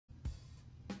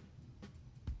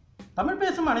தமிழ்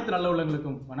பேசும் அனைத்து நல்ல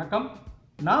உள்ளங்களுக்கும் வணக்கம்.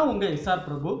 நான் உங்க எஸ்ஆர்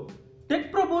பிரபு. டெக்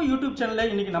பிரபு யூடியூப் சேனல்ல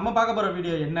இன்னைக்கு நம்ம பார்க்க போற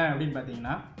வீடியோ என்ன அப்படின்னு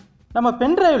பார்த்தீங்கன்னா, நம்ம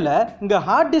பென்டிரைவ்ல இங்க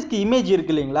ஹார்ட் டிஸ்க் இமேஜ்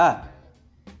இருக்கு இல்லைங்களா,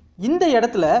 இந்த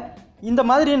இடத்துல இந்த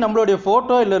மாதிரி நம்மளுடைய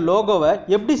ஃபோட்டோ இல்லை லோகோவை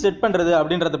எப்படி செட் பண்ணுறது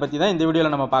அப்படின்றத பற்றி தான் இந்த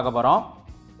வீடியோவில் நம்ம பார்க்க போகிறோம்.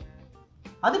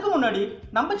 அதுக்கு முன்னாடி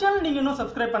நம்ம சேனல் நீங்கள் இன்னும்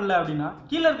சப்ஸ்கிரைப் பண்ணல அப்படின்னா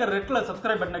கீழே இருக்கிற ரெட் கலர்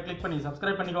சப்ஸ்கிரைப் பட்டனை கிளிக் பண்ணி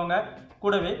சப்ஸ்கிரைப் பண்ணிக்கோங்க.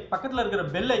 கூடவே பக்கத்தில் இருக்கிற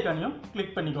பெல் ஐக்கானையும்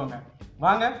கிளிக் பண்ணிக்கோங்க.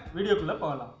 வாங்க வீடியோக்குள்ளே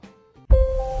போகலாம்.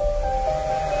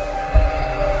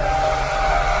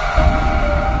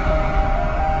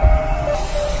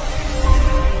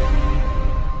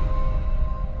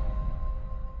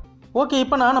 ஓகே,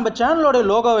 இப்போ நான் நம்ம சேனலோட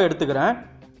லோகோவை எடுத்துக்கிறேன்.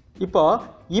 இப்போ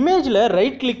இமேஜில்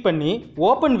ரைட் கிளிக் பண்ணி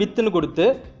ஓப்பன் வித்துன்னு கொடுத்து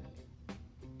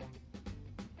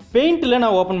பெயிண்டில்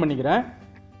நான் ஓப்பன் பண்ணிக்கிறேன்.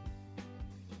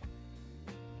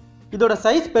 இதோட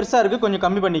சைஸ் பெருசாக இருக்குது, கொஞ்சம்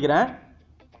கம்மி பண்ணிக்கிறேன்.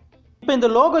 இப்போ இந்த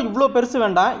லோகோ இவ்வளோ பெருசு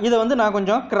வேண்டாம், இதை வந்து நான்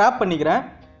கொஞ்சம் கிராப் பண்ணிக்கிறேன்.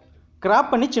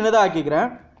 கிராப் பண்ணி சின்னதாக ஆக்கிக்கிறேன்.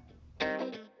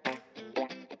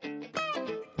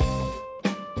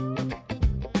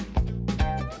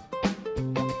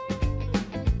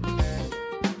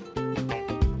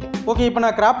 ஓகே, இப்போ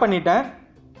நான் கிராப் பண்ணிட்டேன்.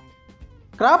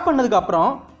 கிராப்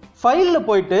பண்ணதுக்கப்புறம் ஃபைலில்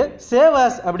போயிட்டு சேவ்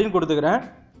ஆஸ் அப்படின்னு கொடுத்துக்கிறேன்.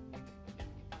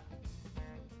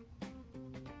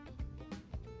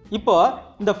 இப்போ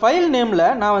இந்த ஃபைல் நேமில்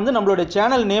நான் வந்து நம்மளோட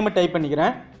சேனல் நேமை டைப்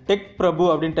பண்ணிக்கிறேன். டெக் பிரபு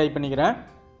அப்படின்னு டைப் பண்ணிக்கிறேன்.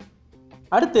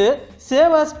 அடுத்து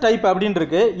சேவ் ஆஸ் டைப் அப்படின்னு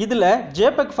இருக்கு. இதில்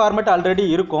ஜேபெக் ஃபார்மேட் ஆல்ரெடி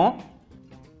இருக்கும்,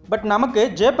 பட் நமக்கு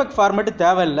ஜேபெக் ஃபார்மேட்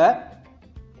தேவையில்லை.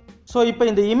 ஸோ இப்போ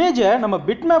இந்த இமேஜை நம்ம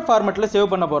பிட்மேப் ஃபார்மேட்டில்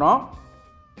சேவ் பண்ண போகிறோம்.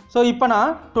 ஸோ இப்போ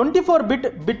நான் 24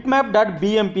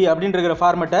 bitmap.bmp அப்படின்ற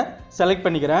ஃபார்மேட்டை செலக்ட்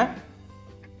பண்ணிக்கிறேன்.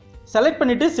 செலக்ட்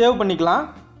பண்ணிவிட்டு சேவ் பண்ணிக்கலாம்.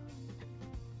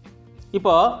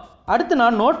 இப்போ அடுத்து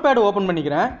நான் நோட் பேட் ஓப்பன்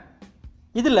பண்ணிக்கிறேன்.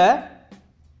 இதில்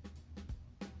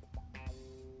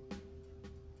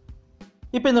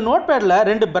இப்போ இந்த நோட் பேடில்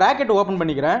 2 பிராக்கெட் ஓப்பன்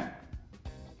பண்ணிக்கிறேன்.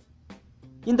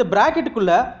 இந்த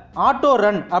பிராக்கெட்டுக்குள்ளே ஆட்டோ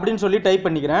ரன் அப்படின்னு சொல்லி டைப்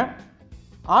பண்ணிக்கிறேன்.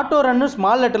 ஆட்டோ ரன்னு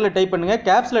ஸ்மால் லெட்டரில் டைப் பண்ணுங்கள்,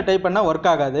 கேப்ஸில் டைப் பண்ணால் ஒர்க்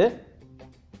ஆகாது.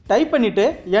 டைப் பண்ணிவிட்டு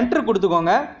என்ட்ரு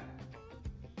கொடுத்துக்கோங்க.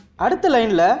 அடுத்த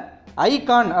லைனில்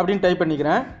ஐகான் அப்படின்னு டைப்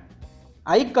பண்ணிக்கிறேன்.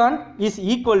 ஐகான் இஸ்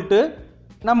ஈக்குவல் டு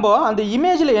நம்ம அந்த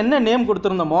இமேஜில் என்ன நேம்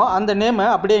கொடுத்துருந்தோமோ அந்த நேமை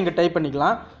அப்படியே இங்கே டைப்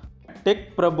பண்ணிக்கலாம். டெக்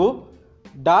பிரபு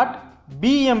டாட்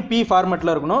பிஎம்பி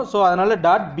ஃபார்மேட்டில் இருக்கணும். ஸோ அதனால்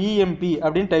 .bmp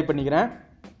அப்படின்னு டைப் பண்ணிக்கிறேன்.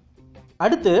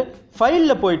 அடுத்து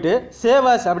ஃபைலில் போயிட்டு சேவ்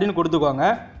ஆஸ் அப்படின்னு கொடுத்துக்கோங்க.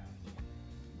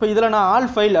 இப்போ இதில் நான்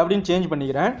ஆல் ஃபைல் அப்படின்னு சேஞ்ச்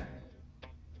பண்ணிக்கிறேன்.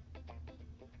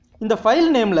 இந்த ஃபைல்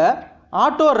நேமில்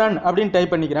ஆட்டோ ரன் அப்படின்னு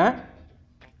டைப் பண்ணிக்கிறேன்.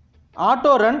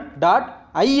 ஆட்டோ ரன்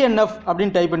 .inf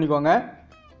அப்படின்னு டைப் பண்ணிக்கோங்க.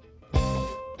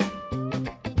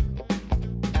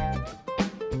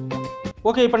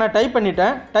 ஓகே, இப்போ நான் டைப்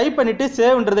பண்ணிட்டேன். டைப் பண்ணிவிட்டு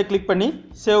சேவ்ன்றதை கிளிக் பண்ணி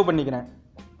சேவ் பண்ணிக்கிறேன்.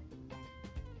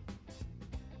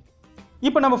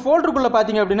 இப்போ நம்ம ஃபோல்டருக்குள்ளே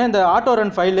பார்த்தீங்க அப்படின்னா இந்த ஆட்டோ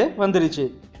ரன் ஃபைலு வந்துருச்சு.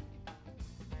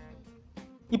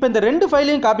 இப்போ இந்த 2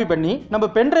 ஃபைலையும் காப்பி பண்ணி நம்ம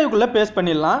பென்ட்ரைவுக்குள்ளே பேஸ்ட்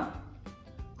பண்ணிடலாம்.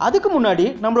 அதுக்கு முன்னாடி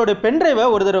நம்மளோட பென்ட்ரைவை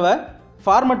ஒரு தடவை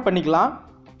ஃபார்மேட் பண்ணிக்கலாம்.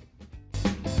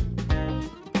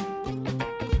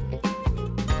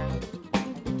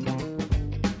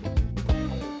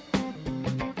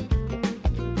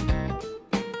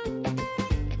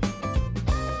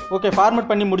 ஓகே, ஃபார்மேட்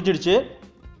பண்ணி முடிச்சிடுச்சு.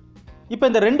 இப்போ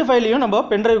இந்த 2 ஃபைலையும் நம்ம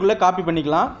பென்ட்ரைவுக்குள்ளே காப்பி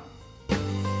பண்ணிக்கலாம்.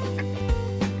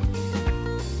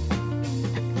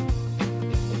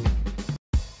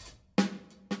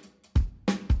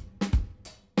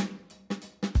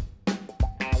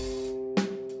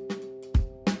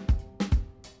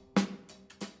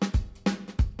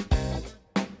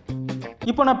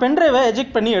 இப்போ நான் பென்ட்ரைவை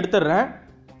எஜெக்ட் பண்ணி எடுத்துடுறேன்.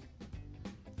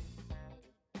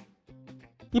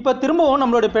 இப்போ திரும்பவும்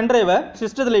நம்மளுடைய பென்ட்ரைவை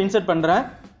சிஸ்டத்தில் இன்சர்ட் பண்ணுறேன்.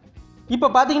 இப்போ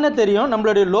பார்த்தீங்கன்னா தெரியும்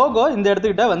நம்மளுடைய லோகோ இந்த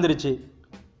இடத்துக்கிட்ட வந்துருச்சு.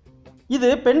 இது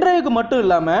பென்ட்ரைவுக்கு மட்டும்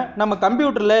இல்லாமல் நம்ம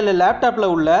கம்ப்யூட்டரில் இல்லை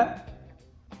லேப்டாப்பில் உள்ள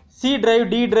சி டிரைவ்,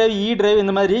 டி டிரைவ், இ டிரைவ்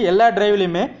இந்த மாதிரி எல்லா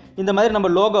டிரைவ்லையுமே இந்த மாதிரி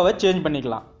நம்ம லோகோவை சேஞ்ச்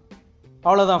பண்ணிக்கலாம்.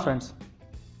 அவ்வளோதான் ஃப்ரெண்ட்ஸ்.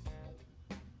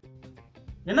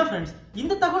 என்ன ஃப்ரெண்ட்ஸ்,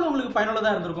 இந்த தகவல் உங்களுக்கு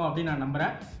பயனுள்ளதாக இருந்திருக்கும் அப்படின்னு நான்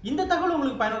நம்புகிறேன். இந்த தகவல்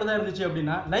உங்களுக்கு பயனுள்ளதாக இருந்துச்சு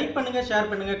அப்படின்னா லைக் பண்ணுங்கள்,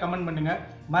 ஷேர் பண்ணுங்கள், கமெண்ட் பண்ணுங்கள்,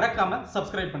 மறக்காமல்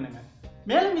சப்ஸ்கிரைப் பண்ணுங்கள்.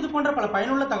 மேலும் இது போன்ற பல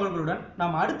பயனுள்ள தகவல்களுடன்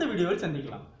நாம் அடுத்த வீடியோவில்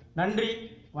சந்திக்கலாம். நன்றி,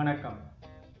 வணக்கம்.